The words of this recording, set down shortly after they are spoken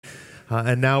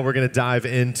And now we're going to dive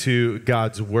into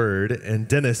God's Word. And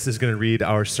Dennis is going to read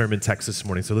our sermon text this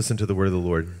morning. So listen to the word of the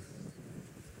Lord.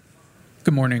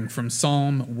 Good morning from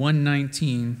Psalm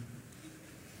 119,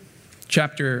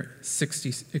 Psalm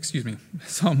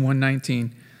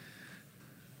 119,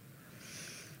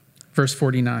 verse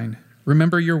 49.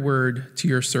 Remember your word to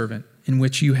your servant, in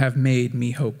which you have made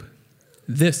me hope.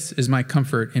 This is my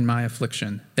comfort in my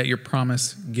affliction, that your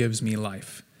promise gives me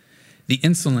life. The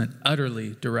insolent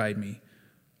utterly deride me,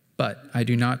 but I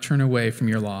do not turn away from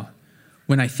your law.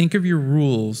 When I think of your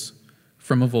rules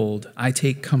from of old, I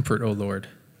take comfort, O Lord.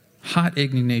 Hot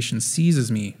indignation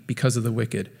seizes me because of the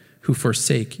wicked who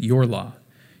forsake your law.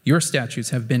 Your statutes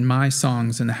have been my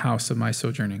songs in the house of my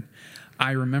sojourning.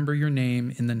 I remember your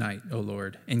name in the night, O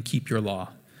Lord, and keep your law.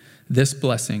 This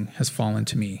blessing has fallen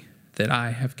to me, that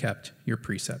I have kept your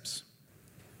precepts.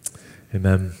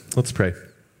 Amen. Let's pray.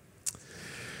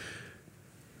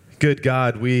 Good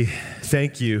God, we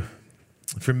thank you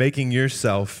for making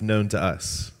yourself known to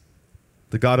us,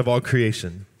 the God of all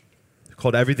creation, who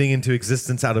called everything into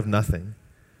existence out of nothing.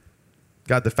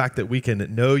 God, the fact that we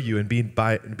can know you and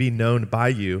be known by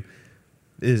you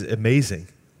is amazing.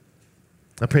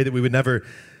 I pray that we would never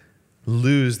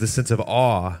lose the sense of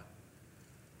awe.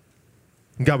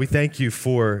 And God, we thank you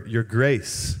for your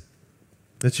grace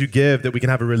that you give, that we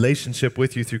can have a relationship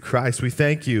with you through Christ. We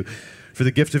thank you for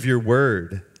the gift of your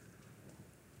word.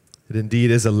 It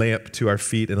indeed is a lamp to our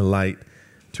feet and a light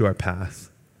to our path.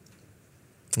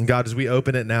 And God, as we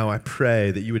open it now, I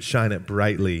pray that you would shine it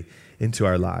brightly into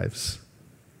our lives.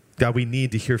 God, we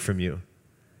need to hear from you.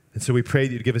 And so we pray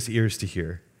that you'd give us ears to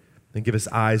hear and give us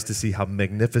eyes to see how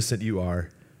magnificent you are.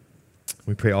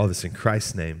 We pray all this in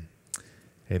Christ's name.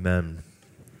 Amen.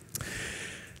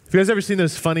 Have you guys ever seen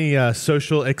those funny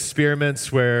social experiments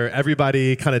where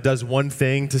everybody kind of does one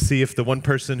thing to see if the one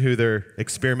person who they're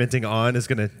experimenting on is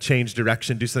going to change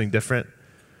direction, do something different?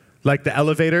 Like the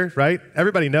elevator, right?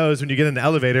 Everybody knows when you get in the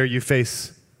elevator, you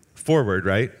face forward,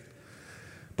 right?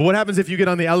 But what happens if you get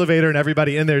on the elevator and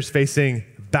everybody in there is facing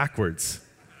backwards?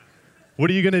 What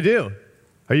are you going to do?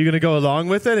 Are you going to go along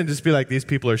with it and just be like, these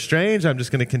people are strange, I'm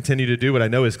just going to continue to do what I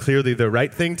know is clearly the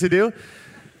right thing to do?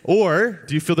 Or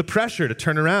do you feel the pressure to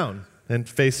turn around and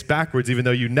face backwards even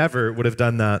though you never would have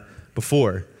done that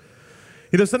before?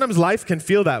 You know, sometimes life can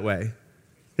feel that way.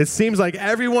 It seems like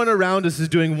everyone around us is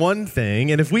doing one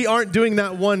thing, and if we aren't doing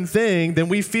that one thing, then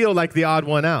we feel like the odd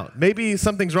one out. Maybe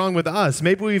something's wrong with us.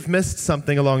 Maybe we've missed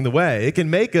something along the way. It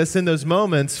can make us in those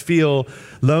moments feel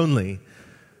lonely.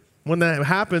 When that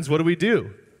happens, what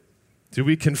do? Do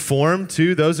we conform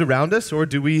to those around us, or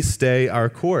do we stay our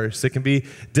course? It can be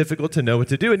difficult to know what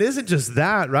to do. And it isn't just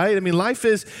that, right? I mean, life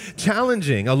is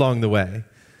challenging along the way.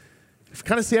 You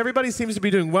kind of see everybody seems to be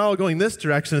doing well going this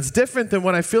direction. It's different than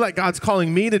what I feel like God's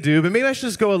calling me to do, but maybe I should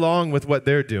just go along with what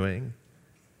they're doing.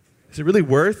 Is it really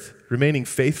worth remaining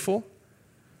faithful?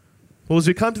 Well, as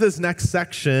we come to this next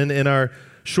section in our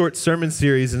short sermon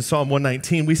series in Psalm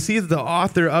 119, we see that the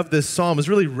author of this psalm is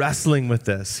really wrestling with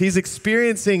this. He's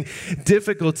experiencing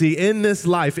difficulty in this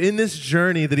life, in this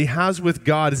journey that he has with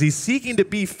God as he's seeking to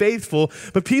be faithful,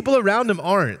 but people around him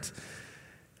aren't.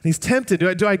 And he's tempted.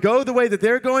 Do I go the way that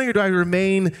they're going, or do I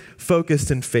remain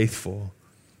focused and faithful?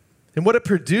 And what it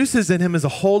produces in him is a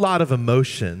whole lot of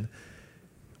emotion.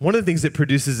 One of the things it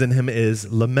produces in him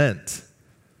is lament.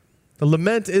 The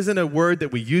lament isn't a word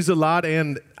that we use a lot,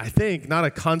 and I think not a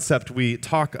concept we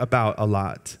talk about a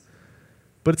lot.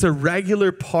 But it's a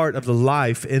regular part of the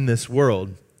life in this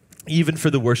world, even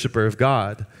for the worshiper of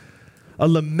God. A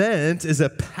lament is a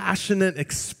passionate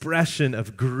expression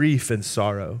of grief and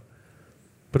sorrow.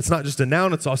 But it's not just a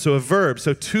noun, it's also a verb.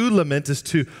 So to lament is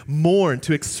to mourn,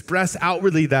 to express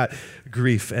outwardly that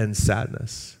grief and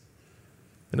sadness.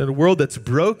 And in a world that's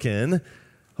broken,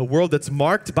 a world that's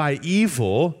marked by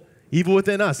evil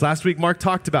within us. Last week, Mark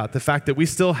talked about the fact that we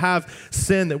still have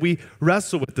sin that we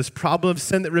wrestle with, this problem of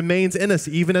sin that remains in us,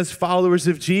 even as followers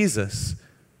of Jesus.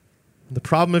 The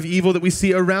problem of evil that we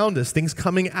see around us, things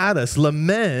coming at us.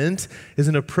 Lament is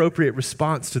an appropriate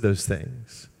response to those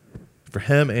things for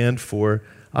him and for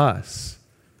us.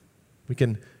 We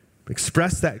can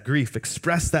express that grief,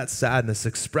 express that sadness,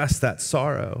 express that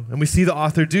sorrow. And we see the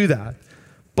author do that.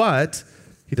 But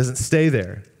he doesn't stay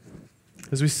there.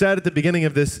 As we said at the beginning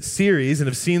of this series and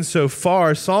have seen so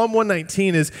far, Psalm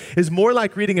 119 is more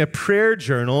like reading a prayer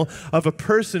journal of a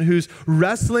person who's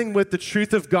wrestling with the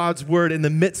truth of God's word in the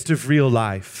midst of real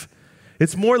life.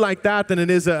 It's more like that than it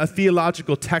is a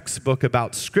theological textbook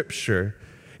about Scripture.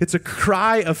 It's a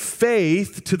cry of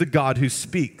faith to the God who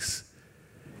speaks.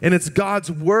 And it's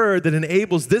God's word that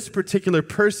enables this particular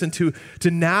person to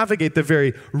navigate the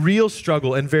very real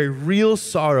struggle and very real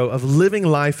sorrow of living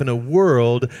life in a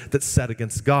world that's set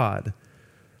against God.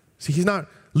 See, he's not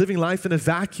living life in a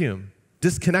vacuum,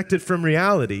 disconnected from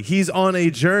reality. He's on a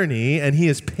journey, and he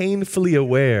is painfully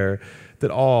aware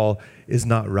that all is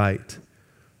not right.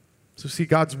 So see,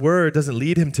 God's word doesn't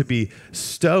lead him to be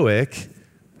stoic.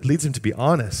 It leads him to be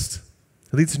honest.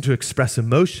 It leads him to express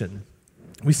emotion.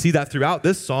 We see that throughout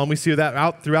this psalm. We see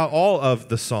that throughout all of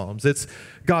the psalms. It's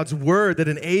God's word that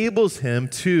enables him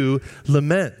to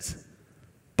lament,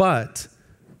 but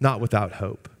not without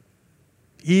hope.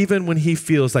 Even when he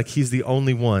feels like he's the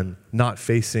only one not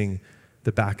facing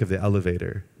the back of the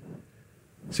elevator.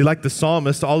 See, like the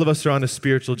psalmist, all of us are on a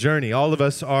spiritual journey. All of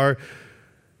us are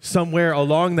somewhere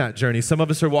along that journey. Some of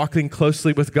us are walking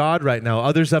closely with God right now.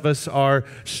 Others of us are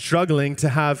struggling to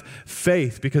have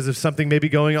faith because of something maybe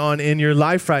going on in your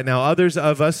life right now. Others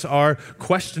of us are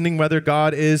questioning whether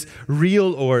God is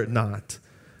real or not.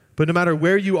 But no matter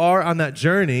where you are on that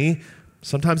journey,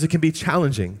 sometimes it can be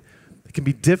challenging. It can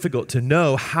be difficult to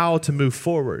know how to move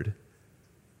forward,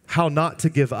 how not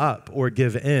to give up or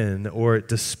give in or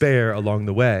despair along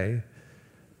the way.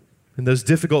 In those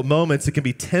difficult moments, it can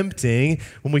be tempting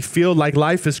when we feel like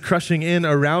life is crushing in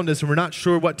around us and we're not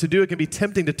sure what to do. It can be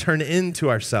tempting to turn into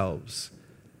ourselves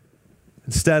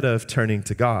instead of turning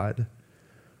to God.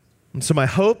 And so my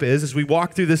hope is, as we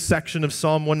walk through this section of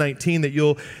Psalm 119, that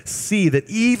you'll see that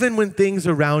even when things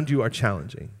around you are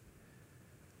challenging,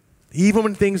 even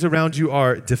when things around you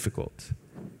are difficult,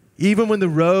 even when the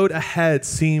road ahead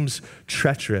seems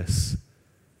treacherous,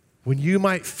 when you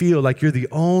might feel like you're the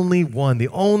only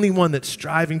one that's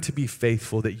striving to be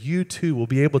faithful, that you too will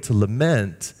be able to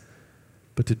lament,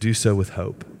 but to do so with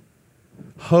hope.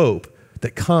 Hope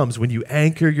that comes when you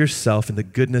anchor yourself in the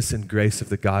goodness and grace of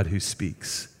the God who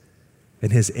speaks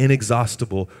and his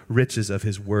inexhaustible riches of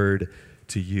his word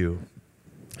to you.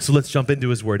 So let's jump into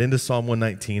his word, into Psalm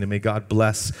 119, and may God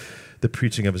bless the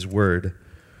preaching of his word.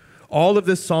 All of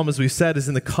this psalm, as we said, is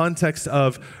in the context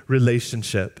of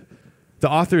relationship. The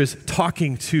author is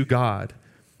talking to God.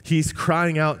 He's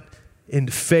crying out in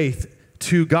faith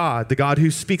to God, the God who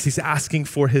speaks. He's asking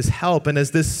for his help. And as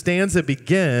this stanza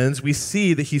begins, we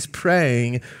see that he's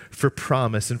praying for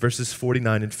promise in verses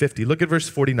 49 and 50. Look at verse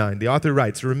 49. The author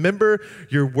writes, "Remember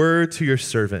your word to your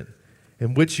servant,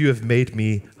 in which you have made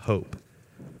me hope."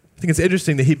 I think it's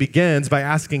interesting that he begins by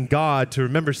asking God to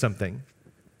remember something.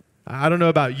 I don't know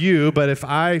about you, but if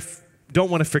I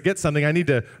don't want to forget something, I need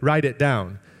to write it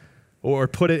down or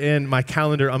put it in my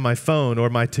calendar on my phone or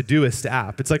my Todoist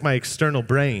app. It's like my external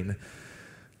brain.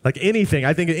 Like anything,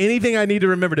 I think anything I need to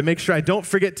remember to make sure I don't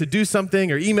forget to do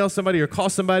something or email somebody or call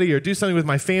somebody or do something with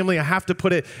my family, I have to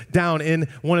put it down in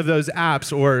one of those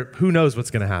apps or who knows what's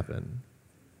going to happen.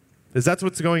 Is that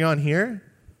what's going on here?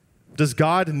 Does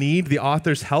God need the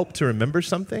author's help to remember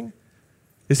something?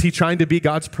 Is he trying to be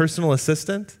God's personal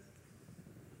assistant?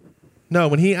 No,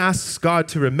 when he asks God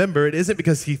to remember, it isn't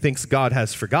because he thinks God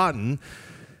has forgotten.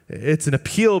 It's an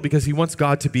appeal because he wants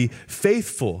God to be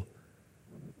faithful,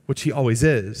 which he always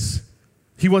is.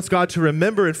 He wants God to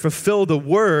remember and fulfill the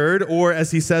word, or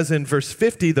as he says in verse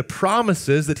 50, the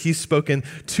promises that he's spoken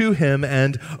to him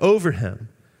and over him.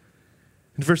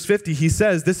 In verse 50, he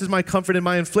says, "This is my comfort in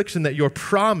my affliction, that your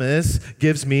promise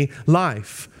gives me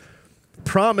life."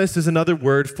 Promise is another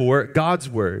word for God's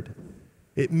word.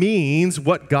 It means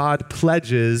what God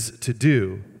pledges to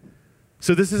do.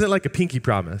 So this isn't like a pinky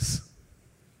promise,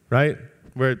 right?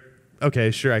 Where,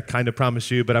 okay, sure, I kind of promise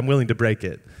you, but I'm willing to break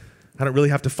it. I don't really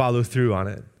have to follow through on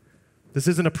it. This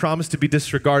isn't a promise to be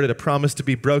disregarded, a promise to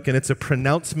be broken. It's a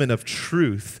pronouncement of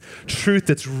truth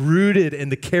that's rooted in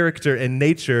the character and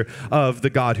nature of the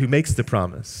God who makes the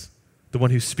promise, the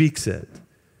one who speaks it.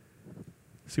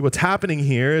 See, what's happening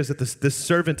here is that this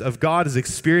servant of God is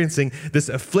experiencing this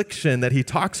affliction that he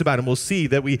talks about, and we'll see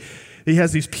that he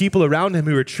has these people around him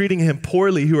who are treating him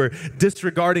poorly, who are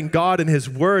disregarding God and his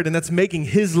word, and that's making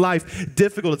his life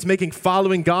difficult. It's making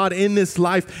following God in this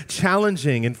life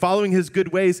challenging and following his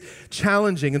good ways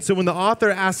challenging. And so when the author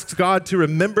asks God to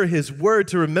remember his word,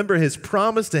 to remember his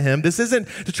promise to him, this isn't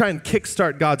to try and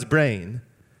kickstart God's brain.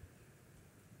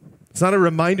 It's not a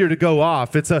reminder to go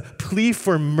off. It's a plea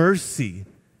for mercy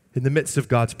in the midst of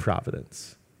God's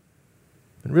providence.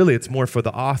 And really, it's more for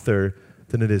the author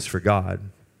than it is for God.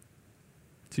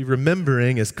 See,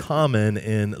 remembering is common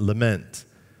in lament.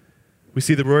 We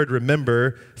see the word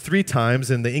remember 3 times.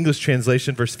 In the English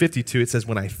translation, verse 52, it says,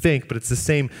 "when I think," but it's the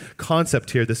same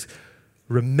concept here, this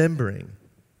remembering.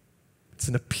 It's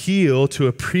an appeal to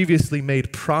a previously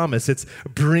made promise. It's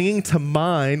bringing to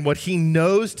mind what he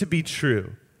knows to be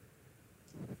true.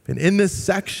 And in this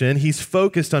section, he's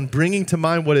focused on bringing to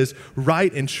mind what is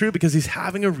right and true because he's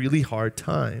having a really hard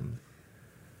time.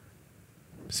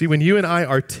 See, when you and I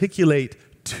articulate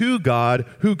to God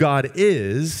who God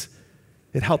is,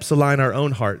 it helps align our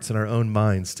own hearts and our own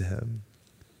minds to him.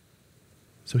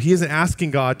 So he isn't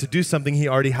asking God to do something he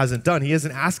already hasn't done. He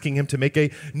isn't asking him to make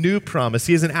a new promise.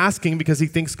 He isn't asking because he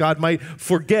thinks God might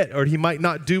forget or he might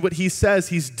not do what he says.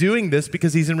 He's doing this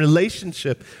because he's in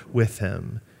relationship with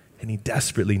him and he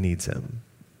desperately needs him.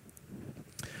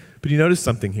 But you notice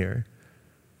something here.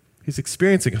 He's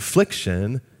experiencing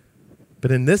affliction,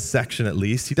 but in this section at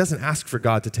least, he doesn't ask for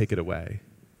God to take it away.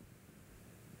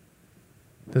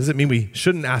 Doesn't mean we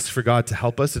shouldn't ask for God to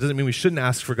help us. It doesn't mean we shouldn't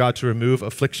ask for God to remove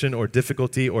affliction or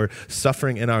difficulty or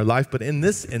suffering in our life. But in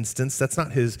this instance, that's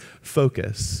not his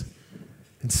focus.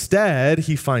 Instead,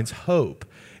 he finds hope.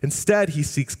 Instead, he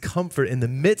seeks comfort in the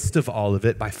midst of all of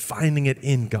it by finding it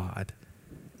in God,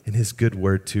 in his good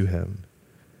word to him.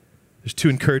 There's two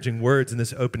encouraging words in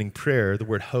this opening prayer, the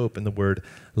word hope and the word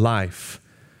life.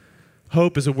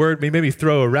 Hope is a word we maybe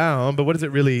throw around, but what does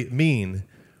it really mean?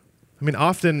 I mean,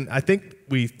 often I think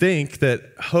we think that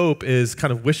hope is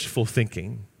kind of wishful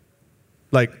thinking.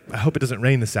 Like, I hope it doesn't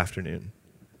rain this afternoon.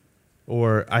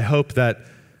 Or I hope that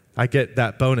I get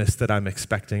that bonus that I'm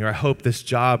expecting. Or I hope this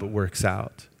job works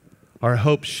out. Or I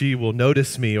hope she will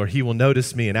notice me or he will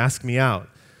notice me and ask me out.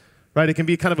 Right? It can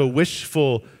be kind of a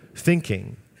wishful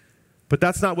thinking. But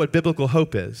that's not what biblical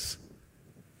hope is.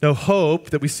 No,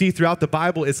 hope that we see throughout the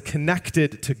Bible is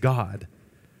connected to God.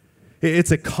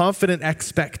 It's a confident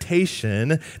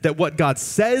expectation that what God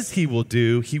says he will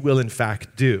do, he will in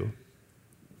fact do.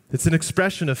 It's an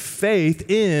expression of faith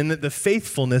in the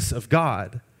faithfulness of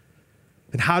God.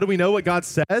 And how do we know what God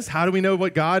says? How do we know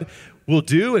what God will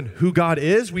do and who God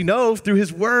is? We know through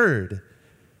his word.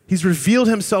 He's revealed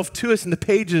himself to us in the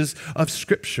pages of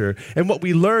Scripture. And what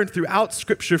we learn throughout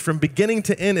Scripture from beginning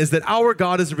to end is that our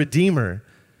God is a redeemer,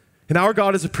 and our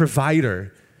God is a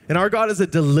provider, and our God is a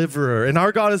deliverer, and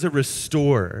our God is a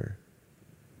restorer.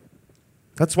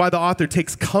 That's why the author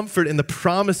takes comfort in the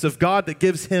promise of God that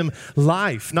gives him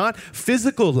life, not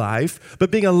physical life,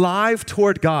 but being alive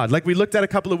toward God. Like we looked at a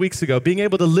couple of weeks ago, being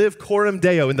able to live coram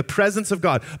Deo in the presence of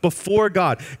God, before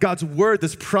God. God's word,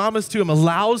 this promise to him,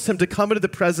 allows him to come into the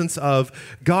presence of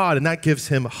God, and that gives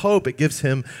him hope. It gives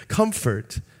him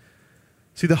comfort.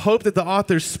 See, the hope that the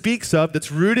author speaks of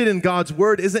that's rooted in God's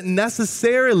word isn't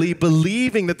necessarily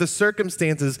believing that the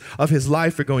circumstances of his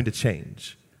life are going to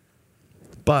change,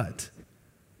 but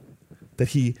that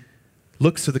he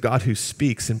looks to the God who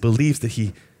speaks and believes that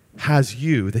he has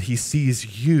you, that he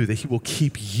sees you, that he will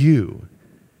keep you,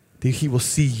 that he will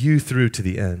see you through to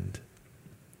the end.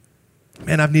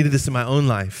 Man, I've needed this in my own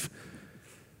life.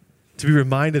 To be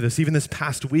reminded of this, even this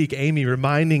past week, Amy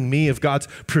reminding me of God's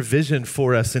provision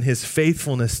for us and his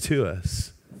faithfulness to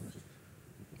us.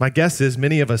 My guess is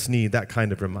many of us need that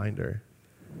kind of reminder.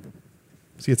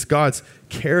 See, it's God's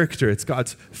character, it's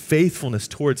God's faithfulness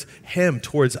towards him,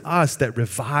 towards us, that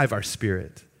revive our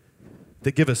spirit,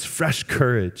 that give us fresh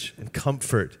courage and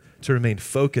comfort to remain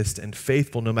focused and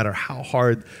faithful no matter how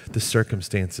hard the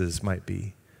circumstances might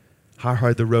be, how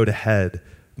hard the road ahead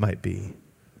might be.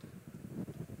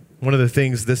 One of the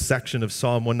things this section of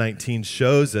Psalm 119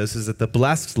 shows us is that the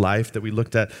blessed life that we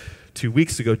looked at 2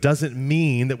 weeks ago doesn't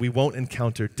mean that we won't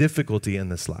encounter difficulty in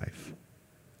this life.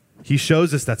 He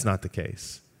shows us that's not the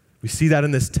case. We see that in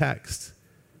this text.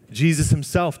 Jesus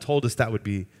himself told us that would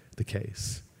be the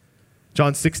case.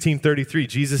 John 16:33,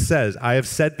 Jesus says, I have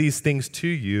said these things to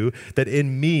you that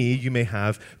in me you may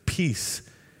have peace.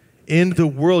 In the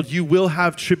world you will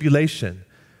have tribulation,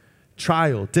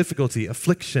 trial, difficulty,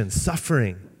 affliction,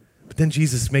 suffering. But then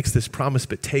Jesus makes this promise,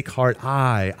 but take heart,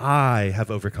 I have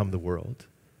overcome the world.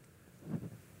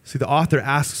 See, the author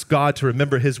asks God to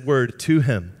remember his word to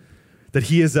him, that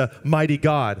he is a mighty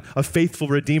God, a faithful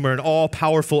redeemer, an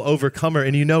all-powerful overcomer.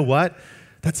 And you know what?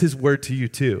 That's his word to you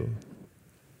too.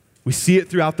 We see it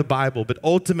throughout the Bible, but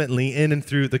ultimately in and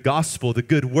through the gospel, the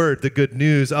good word, the good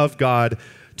news of God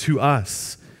to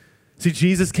us. See,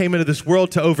 Jesus came into this world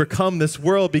to overcome this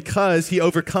world because he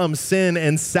overcomes sin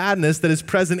and sadness that is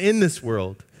present in this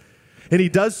world. And he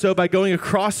does so by going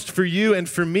across for you and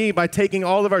for me, by taking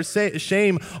all of our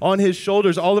shame on his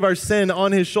shoulders, all of our sin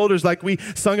on his shoulders, like we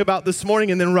sung about this morning,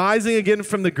 and then rising again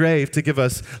from the grave to give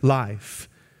us life.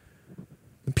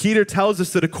 And Peter tells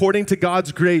us that according to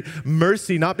God's great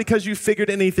mercy, not because you figured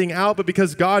anything out, but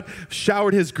because God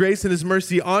showered his grace and his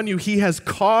mercy on you, he has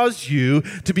caused you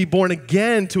to be born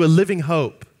again to a living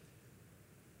hope.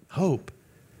 Hope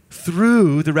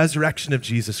through the resurrection of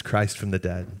Jesus Christ from the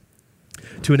dead.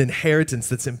 to an inheritance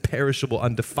that's imperishable,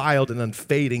 undefiled, and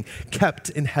unfading, kept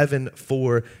in heaven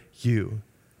for you.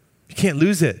 You can't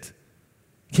lose it.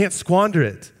 You can't squander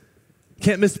it. You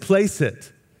can't misplace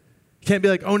it. You can't be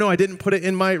like, oh no, I didn't put it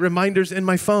in my reminders in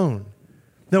my phone.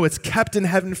 No, it's kept in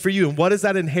heaven for you. And what is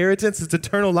that inheritance? It's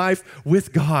eternal life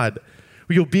with God,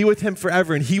 where you'll be with him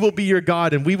forever, and he will be your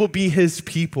God, and we will be his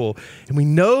people. And we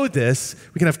know this.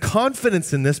 We can have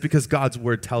confidence in this because God's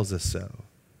word tells us so.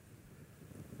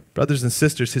 Brothers and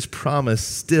sisters, his promise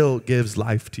still gives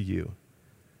life to you.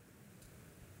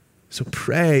 So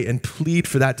pray and plead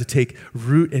for that to take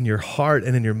root in your heart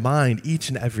and in your mind each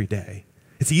and every day.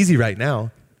 It's easy right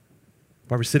now,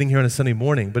 while we're sitting here on a Sunday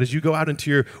morning. But as you go out into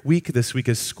your week this week,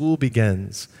 as school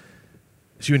begins,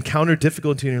 as you encounter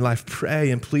difficulty in your life,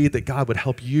 pray and plead that God would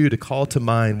help you to call to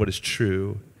mind what is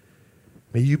true.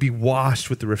 May you be washed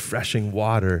with the refreshing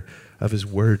water of his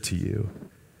word to you.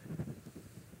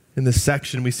 In this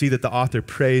section, we see that the author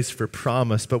prays for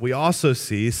promise, but we also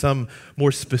see some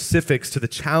more specifics to the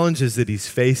challenges that he's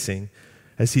facing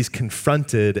as he's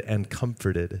confronted and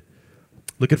comforted.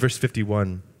 Look at verse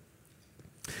 51.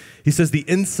 He says, the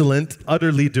insolent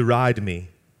utterly deride me,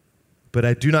 but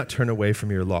I do not turn away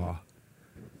from your law.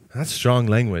 That's strong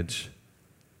language.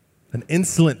 An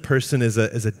insolent person is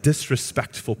a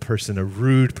disrespectful person, a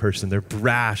rude person. They're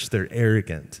brash, they're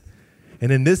arrogant.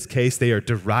 And in this case, they are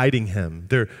deriding him.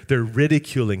 They're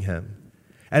ridiculing him.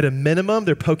 At a minimum,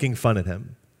 they're poking fun at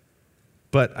him.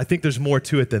 But I think there's more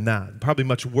to it than that, probably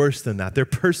much worse than that. They're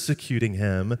persecuting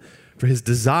him for his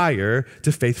desire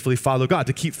to faithfully follow God,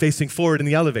 to keep facing forward in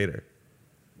the elevator.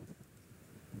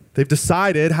 They've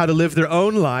decided how to live their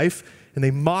own life, and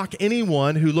they mock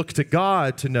anyone who looks to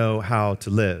God to know how to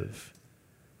live.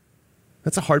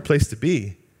 That's a hard place to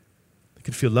be. It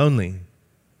can feel lonely.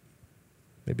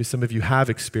 Maybe some of you have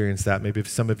experienced that. Maybe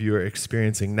some of you are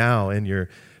experiencing now in your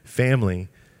family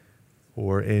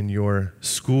or in your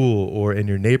school or in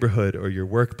your neighborhood or your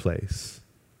workplace.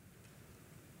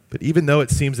 But even though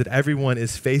it seems that everyone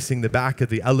is facing the back of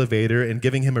the elevator and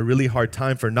giving him a really hard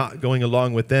time for not going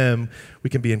along with them, we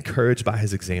can be encouraged by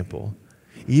his example.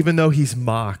 Even though he's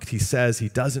mocked, he says he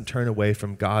doesn't turn away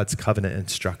from God's covenant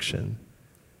instruction.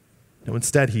 No,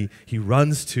 instead, he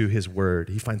runs to his word.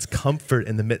 He finds comfort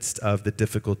in the midst of the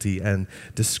difficulty and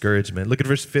discouragement. Look at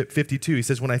verse 52. He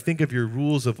says, when I think of your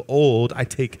rules of old, I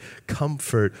take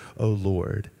comfort, O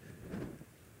Lord.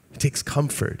 He takes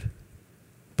comfort.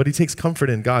 But he takes comfort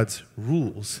in God's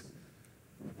rules.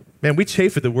 Man, we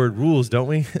chafe at the word rules, don't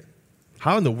we?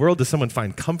 How in the world does someone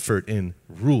find comfort in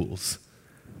rules?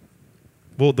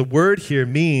 Well, the word here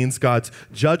means God's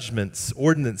judgments,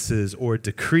 ordinances, or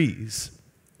decrees.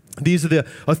 These are the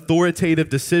authoritative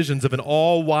decisions of an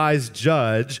all-wise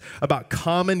judge about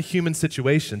common human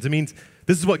situations. It means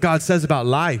this is what God says about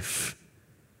life.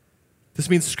 This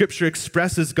means Scripture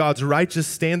expresses God's righteous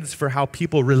standards for how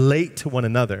people relate to one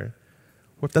another.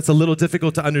 Or if that's a little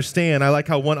difficult to understand, I like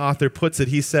how one author puts it.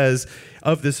 He says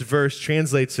of this verse,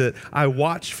 translates it, I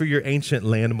watch for your ancient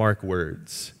landmark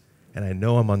words, and I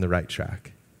know I'm on the right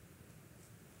track.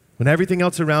 When everything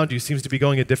else around you seems to be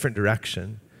going a different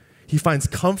direction, he finds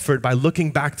comfort by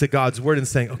looking back to God's word and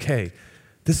saying, okay,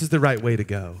 this is the right way to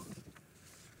go.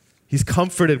 He's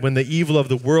comforted when the evil of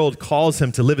the world calls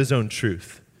him to live his own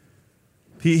truth.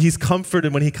 He's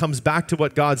comforted when he comes back to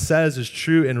what God says is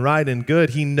true and right and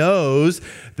good. He knows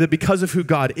that because of who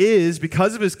God is,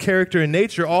 because of his character and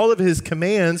nature, all of his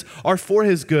commands are for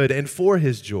his good and for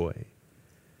his joy.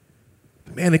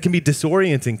 But man, it can be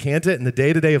disorienting, can't it, in the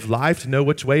day-to-day of life to know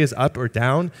which way is up or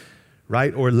down,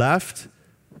 right or left,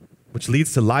 which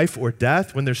leads to life or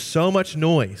death, when there's so much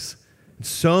noise and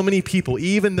so many people,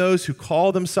 even those who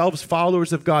call themselves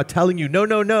followers of God, telling you,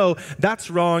 no,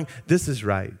 that's wrong, this is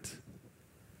right.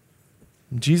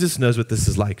 Jesus knows what this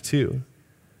is like too.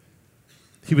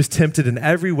 He was tempted in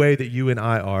every way that you and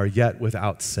I are, yet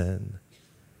without sin.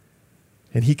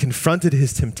 And he confronted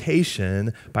his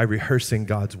temptation by rehearsing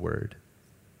God's word.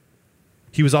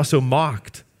 He was also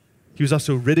mocked. He was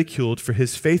also ridiculed for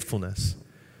his faithfulness.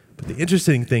 But the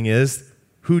interesting thing is,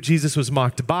 who Jesus was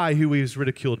mocked by, who he was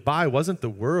ridiculed by, wasn't the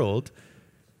world.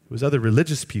 It was other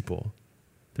religious people,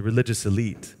 the religious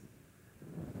elite.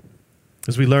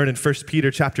 As we learn in 1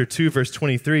 Peter chapter 2, verse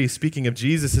 23, speaking of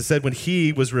Jesus, it said, when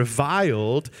he was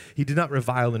reviled, he did not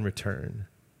revile in return.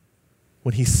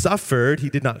 When he suffered,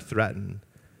 he did not threaten,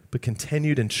 but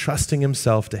continued entrusting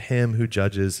himself to him who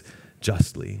judges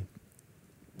justly.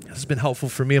 This has been helpful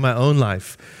for me in my own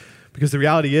life, because the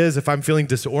reality is, if I'm feeling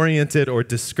disoriented or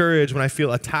discouraged, when I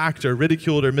feel attacked or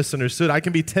ridiculed or misunderstood, I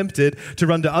can be tempted to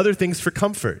run to other things for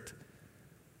comfort.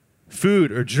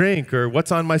 food or drink or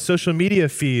what's on my social media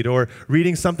feed or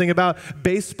reading something about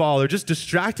baseball or just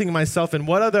distracting myself in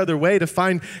what other way to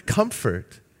find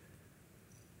comfort.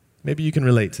 Maybe you can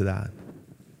relate to that.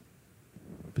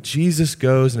 But Jesus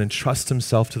goes and entrusts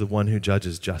himself to the one who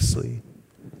judges justly.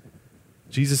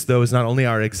 Jesus, though, is not only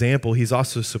our example, he's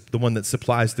also the one that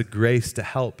supplies the grace to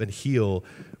help and heal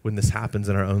when this happens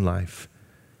in our own life.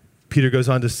 Peter goes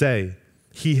on to say,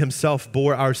 he himself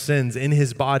bore our sins in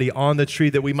his body on the tree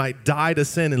that we might die to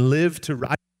sin and live to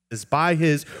righteousness. By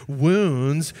his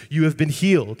wounds you have been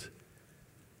healed.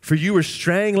 For you were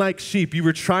straying like sheep. You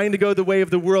were trying to go the way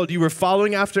of the world. You were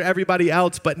following after everybody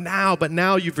else, but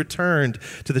now you've returned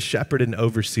to the shepherd and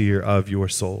overseer of your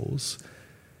souls.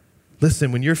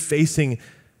 Listen, when you're facing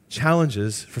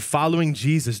challenges for following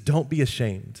Jesus, don't be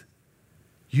ashamed.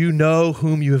 You know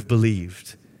whom you have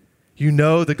believed. You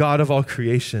know the God of all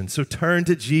creation. So turn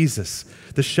to Jesus,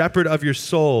 the shepherd of your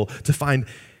soul, to find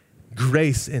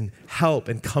grace and help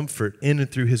and comfort in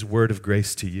and through his word of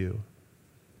grace to you.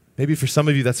 Maybe for some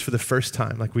of you, that's for the first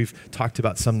time, like we've talked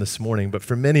about some this morning. But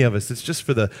for many of us, it's just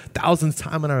for the thousandth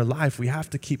time in our life. We have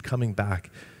to keep coming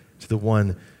back to the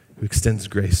one who extends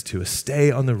grace to us. Stay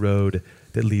on the road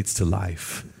that leads to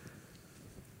life.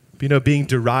 But being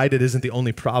derided isn't the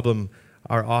only problem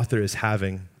our author is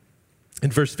having. In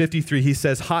verse 53, he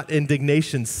says, hot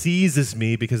indignation seizes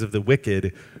me because of the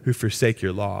wicked who forsake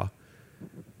your law.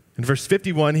 In verse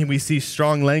 51, we see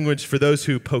strong language for those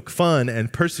who poke fun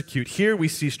and persecute. Here we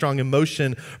see strong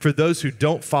emotion for those who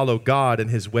don't follow God and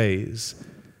his ways.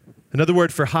 Another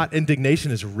word for hot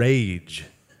indignation is rage.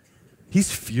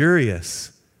 He's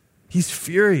furious. He's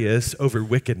furious over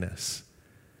wickedness.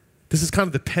 This is kind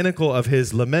of the pinnacle of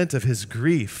his lament, of his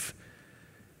grief.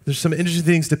 There's some interesting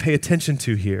things to pay attention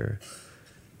to here.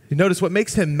 You notice what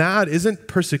makes him mad isn't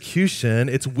persecution,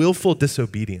 it's willful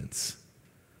disobedience.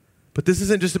 But this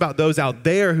isn't just about those out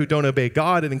there who don't obey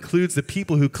God. It includes the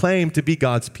people who claim to be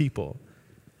God's people.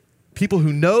 People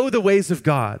who know the ways of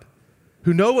God,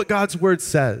 who know what God's word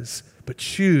says, but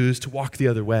choose to walk the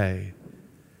other way.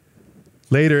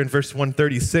 Later in verse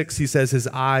 136, he says his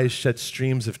eyes shed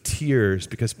streams of tears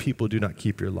because people do not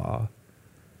keep your law.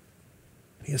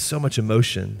 He has so much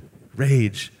emotion,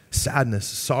 rage, sadness,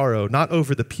 sorrow, not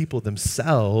over the people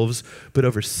themselves, but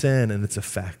over sin and its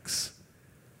effects.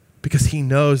 Because he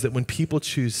knows that when people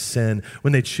choose sin,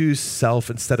 when they choose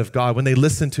self instead of God, when they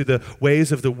listen to the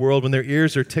ways of the world, when their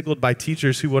ears are tickled by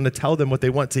teachers who want to tell them what they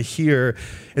want to hear,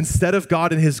 instead of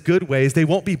God and his good ways, they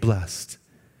won't be blessed.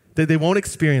 They won't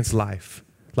experience life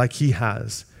like he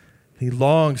has. He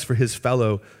longs for his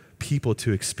fellow people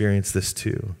to experience this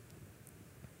too.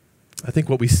 I think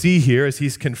what we see here as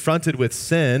he's confronted with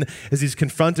sin, as he's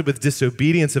confronted with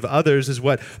disobedience of others, is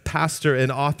what pastor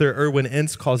and author Erwin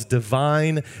Ince calls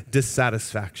divine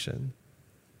dissatisfaction.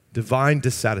 Divine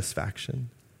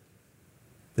dissatisfaction.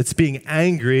 It's being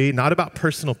angry, not about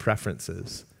personal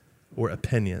preferences or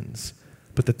opinions,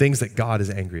 but the things that God is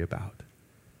angry about.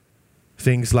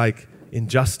 Things like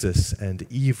injustice and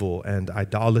evil and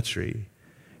idolatry.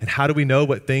 And how do we know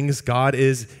what things God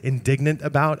is indignant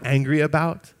about, angry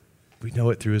about? We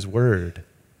know it through his word,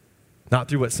 not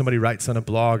through what somebody writes on a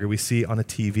blog or we see on a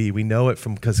TV. We know it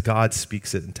because God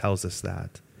speaks it and tells us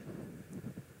that.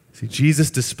 See, Jesus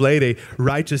displayed a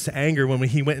righteous anger when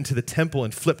he went into the temple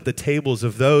and flipped the tables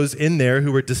of those in there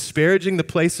who were disparaging the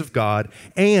place of God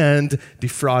and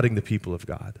defrauding the people of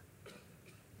God.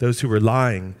 Those who were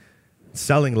lying,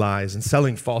 selling lies, and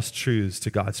selling false truths to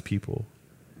God's people.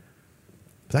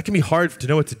 That can be hard to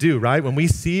know what to do, right? When we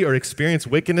see or experience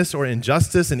wickedness or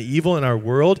injustice and evil in our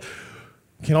world,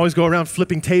 we can't always go around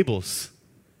flipping tables,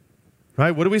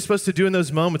 right? What are we supposed to do in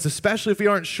those moments, especially if we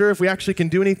aren't sure if we actually can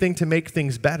do anything to make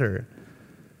things better?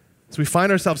 So we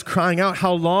find ourselves crying out,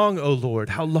 how long, O Lord?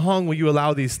 How long will you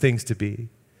allow these things to be?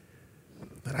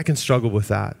 And I can struggle with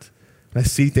that. I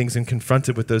see things and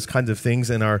confronted with those kinds of things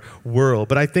in our world.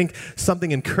 But I think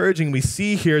something encouraging we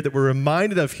see here that we're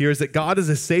reminded of here is that God is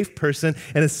a safe person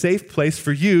and a safe place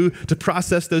for you to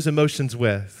process those emotions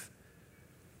with.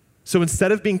 So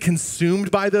instead of being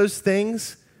consumed by those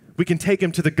things, we can take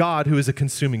him to the God who is a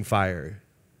consuming fire.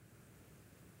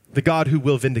 The God who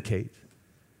will vindicate.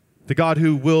 The God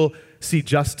who will see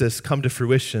justice come to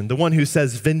fruition. The one who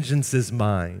says, vengeance is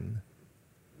mine.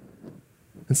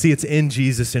 And see, it's in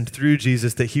Jesus and through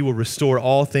Jesus that he will restore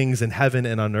all things in heaven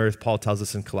and on earth, Paul tells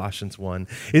us in Colossians 1.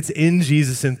 It's in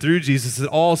Jesus and through Jesus that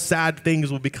all sad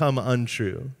things will become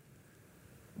untrue.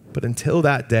 But until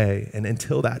that day and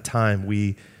until that time,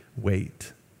 we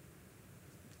wait.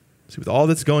 See, with all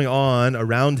that's going on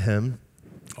around him,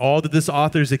 all that this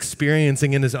author is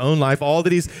experiencing in his own life, all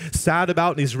that he's sad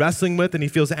about and he's wrestling with and he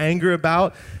feels anger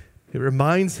about, It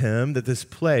reminds him that this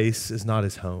place is not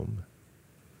his home,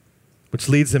 which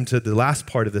leads him to the last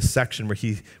part of this section where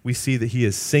we see that he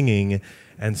is singing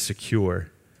and secure.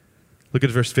 Look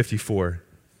at verse 54.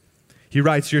 He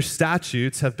writes, "Your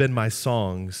statutes have been my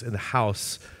songs in the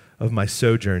house of my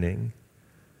sojourning."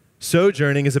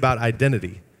 Sojourning is about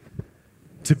identity.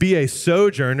 To be a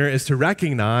sojourner is to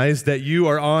recognize that you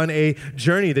are on a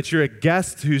journey, that you're a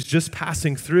guest who's just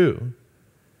passing through.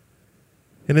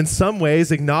 And in some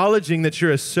ways, acknowledging that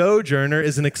you're a sojourner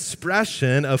is an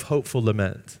expression of hopeful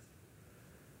lament.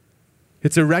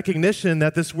 It's a recognition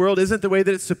that this world isn't the way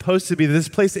that it's supposed to be, that this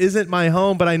place isn't my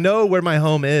home, but I know where my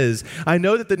home is. I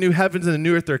know that the new heavens and the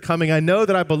new earth are coming. I know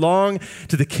that I belong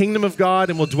to the kingdom of God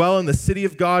and will dwell in the city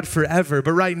of God forever.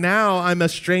 But right now, I'm a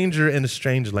stranger in a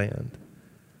strange land.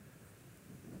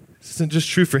 This isn't just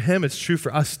true for him, it's true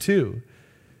for us too.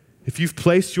 If you've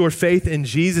placed your faith in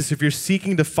Jesus, if you're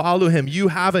seeking to follow him, you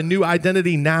have a new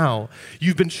identity now.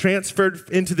 You've been transferred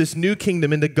into this new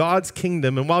kingdom, into God's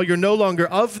kingdom. And while you're no longer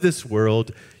of this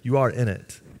world, you are in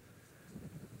it.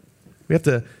 We have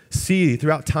to see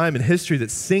throughout time and history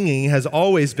that singing has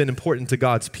always been important to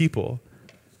God's people.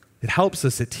 It helps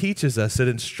us, it teaches us, it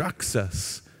instructs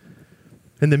us.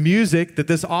 And the music that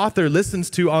this author listens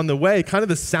to on the way, kind of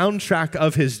the soundtrack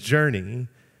of his journey,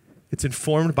 it's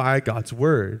informed by God's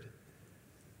word.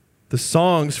 The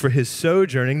songs for his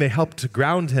sojourning, they help to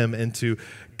ground him and to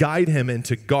guide him and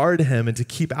to guard him and to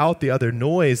keep out the other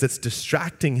noise that's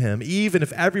distracting him. Even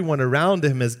if everyone around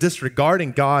him is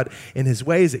disregarding God in his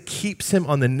ways, it keeps him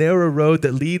on the narrow road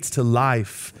that leads to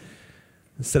life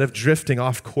instead of drifting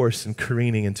off course and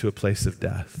careening into a place of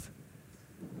death.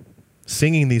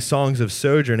 Singing these songs of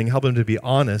sojourning help him to be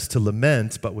honest, to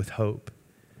lament, but with hope.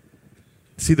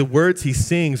 See, the words he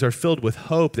sings are filled with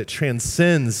hope that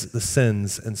transcends the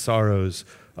sins and sorrows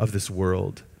of this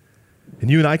world. And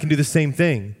you and I can do the same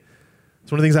thing.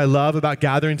 It's one of the things I love about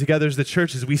gathering together as the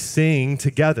church is we sing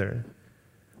together.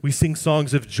 We sing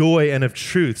songs of joy and of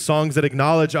truth, songs that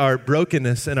acknowledge our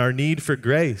brokenness and our need for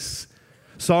grace,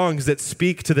 songs that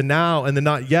speak to the now and the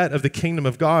not yet of the kingdom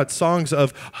of God, songs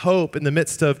of hope in the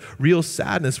midst of real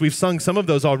sadness. We've sung some of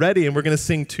those already, and we're going to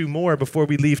sing 2 more before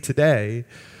we leave today.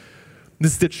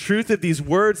 This is the truth of these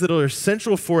words that are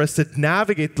essential for us to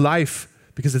navigate life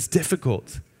because it's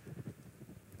difficult.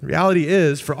 The reality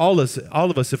is, for all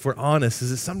of us, if we're honest,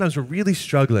 is that sometimes we're really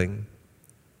struggling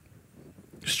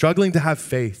to have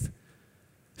faith,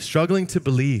 struggling to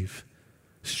believe,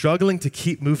 struggling to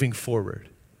keep moving forward.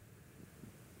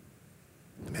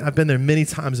 Man, I've been there many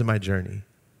times in my journey.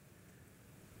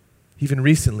 Even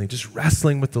recently, just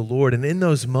wrestling with the Lord. And in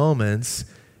those moments,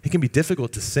 it can be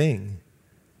difficult to sing.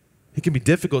 It can be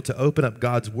difficult to open up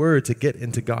God's word, to get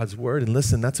into God's word. And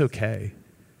listen, that's okay.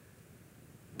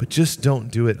 But just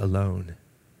don't do it alone.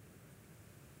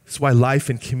 That's why life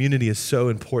and community is so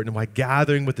important, and why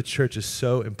gathering with the church is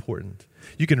so important.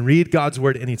 You can read God's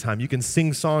word anytime. You can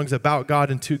sing songs about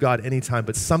God and to God anytime,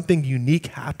 but something unique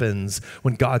happens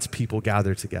when God's people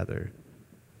gather together.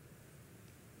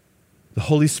 The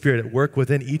Holy Spirit at work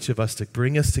within each of us to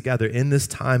bring us together in this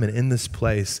time and in this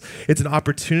place. It's an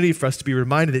opportunity for us to be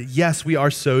reminded that yes, we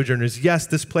are sojourners. Yes,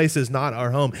 this place is not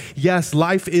our home. Yes,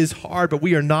 life is hard, but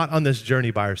we are not on this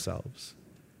journey by ourselves.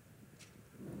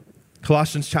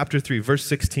 Colossians chapter 3, verse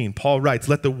 16, Paul writes,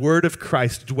 "Let the word of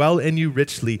Christ dwell in you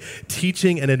richly,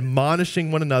 teaching and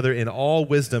admonishing one another in all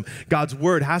wisdom." God's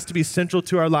word has to be central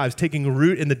to our lives, taking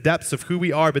root in the depths of who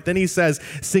we are. But then he says,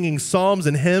 singing psalms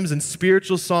and hymns and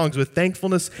spiritual songs with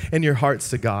thankfulness in your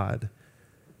hearts to God.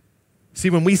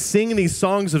 See, when we sing these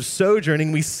songs of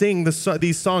sojourning, we sing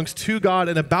these songs to God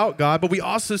and about God, but we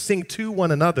also sing to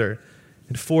one another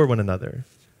and for one another.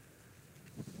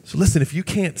 So listen, if you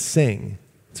can't sing,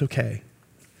 it's okay.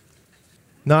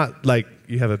 Not like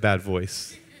you have a bad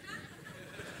voice.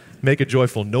 Make a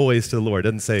joyful noise to the Lord. It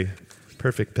doesn't say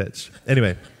perfect pitch.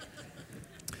 Anyway,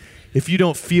 if you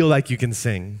don't feel like you can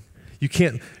sing, you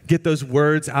can't get those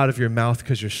words out of your mouth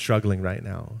because you're struggling right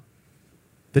now.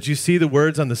 That you see the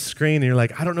words on the screen and you're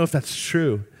like, I don't know if that's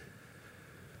true.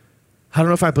 I don't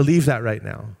know if I believe that right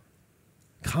now.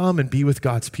 Come and be with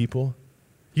God's people.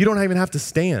 You don't even have to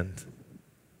stand.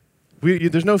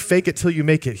 There's no fake it till you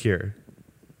make it here,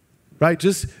 right?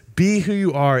 Just be who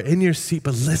you are in your seat,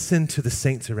 but listen to the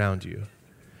saints around you,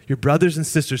 your brothers and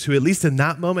sisters who at least in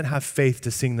that moment have faith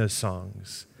to sing those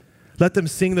songs. Let them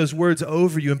sing those words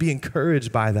over you and be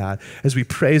encouraged by that as we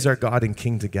praise our God and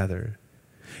King together.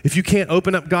 If you can't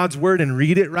open up God's word and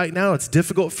read it right now, it's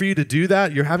difficult for you to do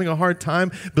that. You're having a hard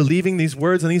time believing these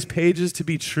words on these pages to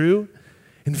be true.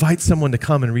 Invite someone to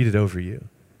come and read it over you,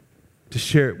 to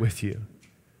share it with you,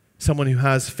 someone who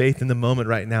has faith in the moment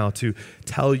right now to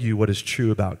tell you what is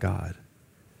true about God.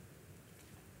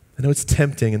 I know it's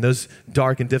tempting in those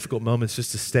dark and difficult moments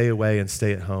just to stay away and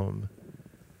stay at home,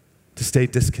 to stay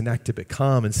disconnected, but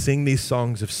come and sing these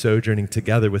songs of sojourning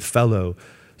together with fellow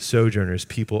sojourners,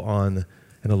 people on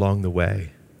and along the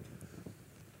way.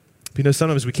 But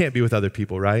sometimes we can't be with other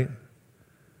people, right?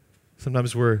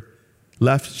 Sometimes we're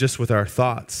left just with our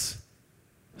thoughts,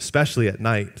 especially at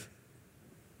night.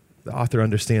 The author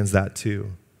understands that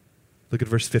too. Look at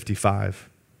verse 55.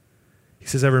 He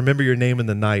says, I remember your name in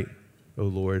the night, O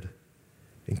Lord,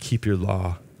 and keep your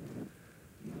law.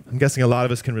 I'm guessing a lot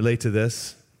of us can relate to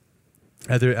this.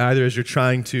 Either as you're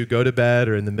trying to go to bed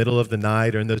or in the middle of the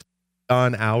night or in those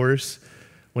dawn hours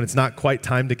when it's not quite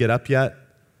time to get up yet,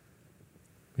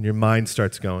 when your mind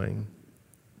starts going.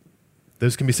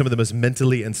 Those can be some of the most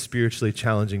mentally and spiritually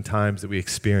challenging times that we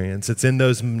experience. It's in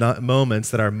those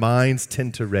moments that our minds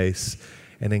tend to race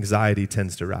and anxiety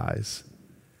tends to rise.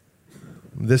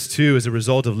 This too is a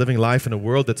result of living life in a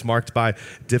world that's marked by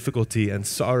difficulty and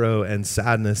sorrow and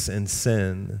sadness and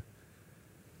sin.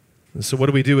 And so what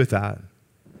do we do with that?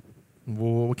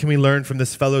 What can we learn from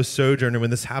this fellow sojourner when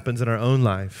this happens in our own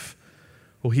life?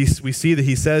 Well, we see that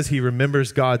he says he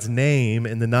remembers God's name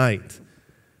in the night.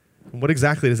 What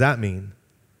exactly does that mean?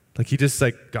 He just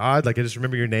God, I just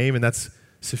remember your name and that's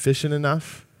sufficient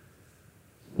enough?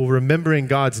 Well, remembering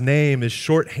God's name is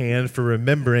shorthand for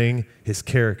remembering his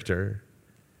character.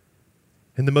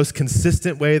 And the most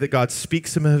consistent way that God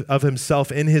speaks of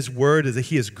himself in his word is that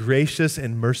he is gracious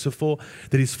and merciful,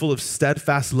 that he's full of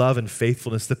steadfast love and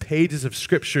faithfulness. The pages of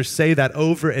Scripture say that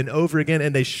over and over again,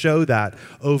 and they show that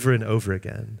over and over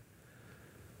again.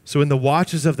 So in the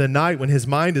watches of the night, when his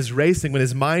mind is racing, when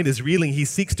his mind is reeling, he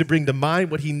seeks to bring to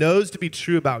mind what he knows to be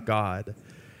true about God.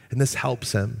 And this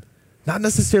helps him not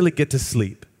necessarily get to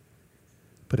sleep,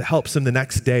 but it helps him the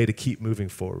next day to keep moving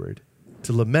forward,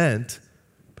 to lament,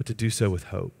 but to do so with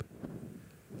hope.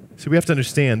 So we have to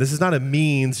understand, this is not a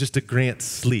means just to grant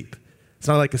sleep. It's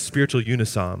not like a spiritual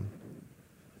unisom,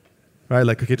 right?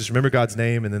 Okay, just remember God's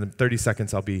name, and then in 30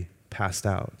 seconds I'll be passed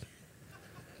out.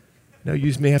 No,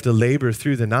 you may have to labor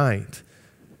through the night.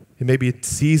 It may be a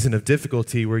season of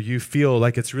difficulty where you feel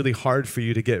like it's really hard for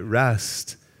you to get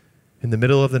rest in the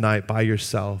middle of the night by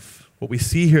yourself. What we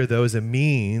see here, though, is a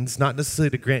means not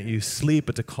necessarily to grant you sleep,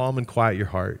 but to calm and quiet your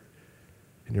heart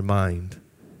and your mind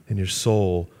and your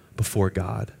soul before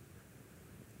God.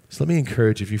 So let me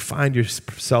encourage you, if you find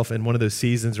yourself in one of those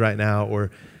seasons right now or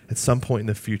at some point in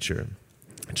the future,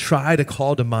 try to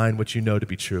call to mind what you know to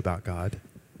be true about God.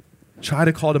 Try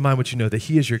to call to mind what you know, that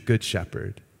he is your good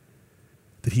shepherd,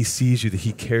 that he sees you, that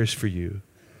he cares for you,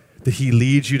 that he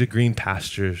leads you to green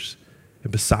pastures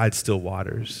and beside still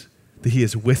waters, that he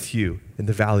is with you in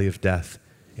the valley of death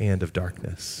and of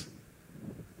darkness.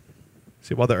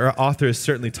 See, while the author is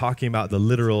certainly talking about the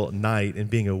literal night and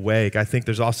being awake, I think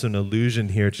there's also an allusion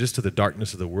here just to the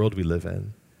darkness of the world we live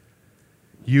in.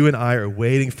 You and I are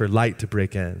waiting for light to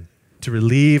break in, to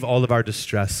relieve all of our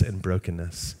distress and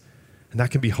brokenness. And that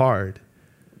can be hard.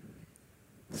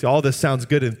 See, all this sounds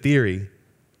good in theory,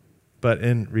 but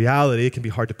in reality, it can be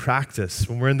hard to practice.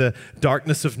 When we're in the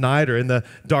darkness of night or in the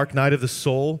dark night of the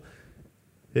soul,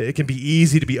 it can be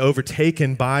easy to be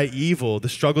overtaken by evil, the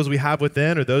struggles we have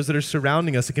within or those that are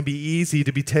surrounding us. It can be easy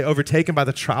to be overtaken by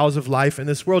the trials of life in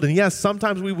this world. And yes,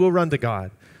 sometimes we will run to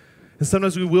God. And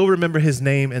sometimes we will remember his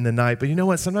name in the night. But you know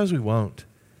what? Sometimes we won't.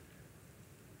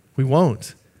 We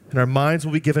won't. And our minds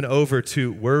will be given over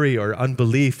to worry or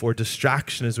unbelief or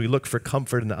distraction as we look for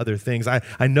comfort in other things.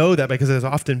 I know that because I've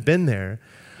often been there.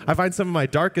 I find some of my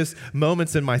darkest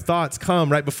moments in my thoughts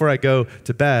come right before I go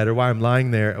to bed or while I'm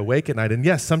lying there awake at night. And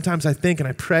yes, sometimes I think and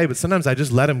I pray, but sometimes I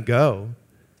just let them go.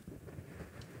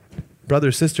 Brother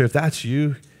or sister, if that's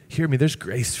you, hear me. There's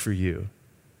grace for you.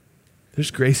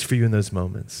 There's grace for you in those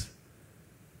moments.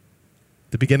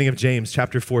 The beginning of James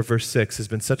chapter 4, verse 6 has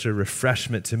been such a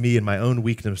refreshment to me in my own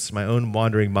weakness, my own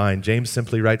wandering mind. James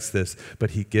simply writes this,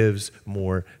 but he gives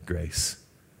more grace.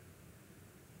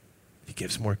 He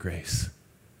gives more grace.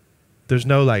 There's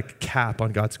no cap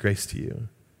on God's grace to you.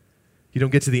 You don't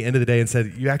get to the end of the day and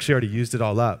said, you actually already used it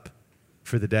all up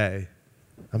for the day.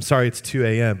 I'm sorry it's 2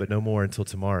 a.m., but no more until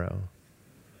tomorrow.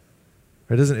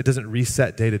 It doesn't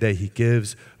reset day to day. He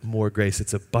gives more grace.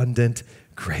 It's abundant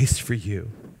grace for you.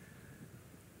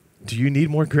 Do you need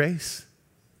more grace?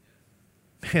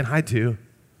 Man, I do.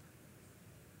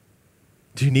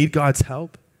 Do you need God's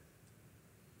help?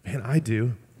 Man, I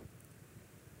do.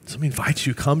 So let me invite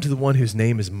you, come to the one whose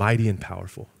name is mighty and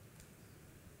powerful,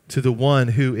 to the one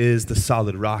who is the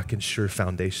solid rock and sure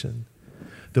foundation,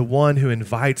 the one who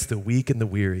invites the weak and the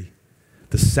weary,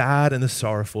 the sad and the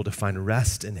sorrowful to find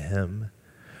rest in him,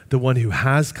 the one who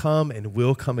has come and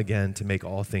will come again to make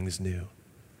all things new.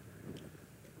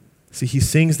 See, he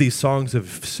sings these songs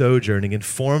of sojourning,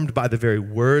 informed by the very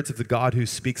words of the God who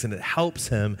speaks, and it helps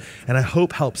him, and I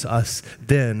hope helps us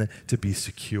then to be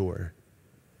secure.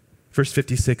 Verse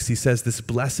 56, he says, "This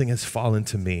blessing has fallen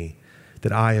to me,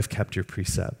 that I have kept your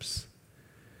precepts."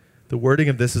 The wording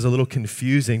of this is a little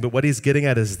confusing, but what he's getting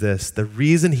at is this: the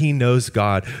reason he knows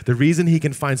God, the reason he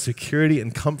can find security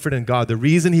and comfort in God, the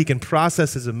reason he can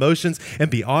process his emotions and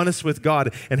be honest with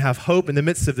God and have hope in the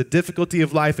midst of the difficulty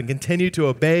of life and continue to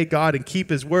obey God and keep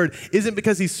his word isn't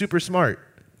because he's super smart.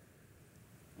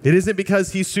 It isn't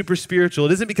because he's super spiritual.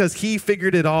 It isn't because he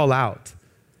figured it all out.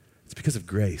 It's because of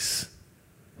grace.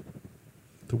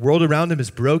 The world around him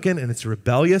is broken and it's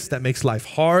rebellious. That makes life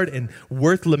hard and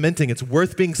worth lamenting. It's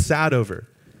worth being sad over.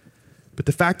 But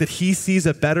the fact that he sees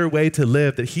a better way to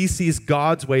live, that he sees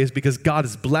God's way, is because God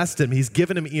has blessed him. He's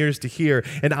given him ears to hear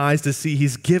and eyes to see.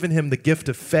 He's given him the gift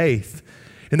of faith.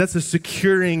 And that's a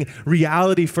securing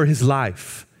reality for his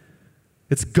life.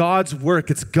 It's God's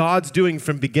work. It's God's doing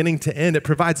from beginning to end. It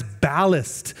provides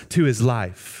ballast to his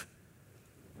life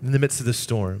in the midst of the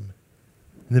storm.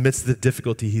 In the midst of the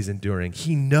difficulty he's enduring,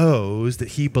 he knows that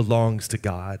he belongs to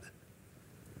God.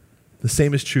 The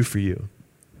same is true for you.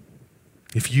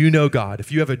 If you know God,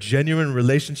 if you have a genuine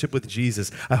relationship with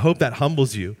Jesus, I hope that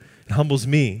humbles you. It humbles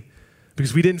me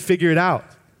because we didn't figure it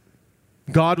out.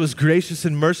 God was gracious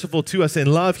and merciful to us. In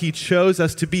love, he chose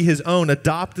us to be his own,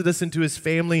 adopted us into his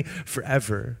family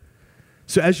forever.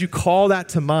 So as you call that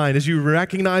to mind, as you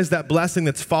recognize that blessing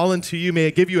that's fallen to you, may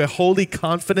it give you a holy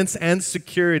confidence and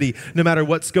security no matter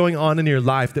what's going on in your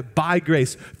life, that by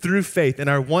grace, through faith in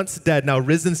our once dead, now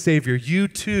risen Savior, you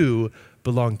too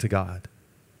belong to God,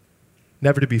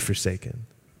 never to be forsaken.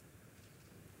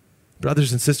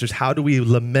 Brothers and sisters, how do we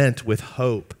lament with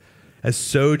hope as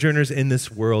sojourners in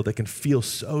this world that can feel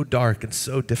so dark and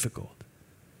so difficult?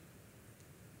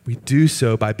 We do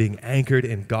so by being anchored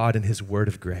in God and his word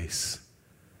of grace.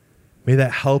 May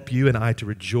that help you and I to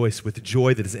rejoice with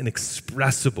joy that is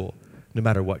inexpressible no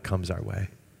matter what comes our way.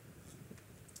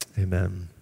 Amen.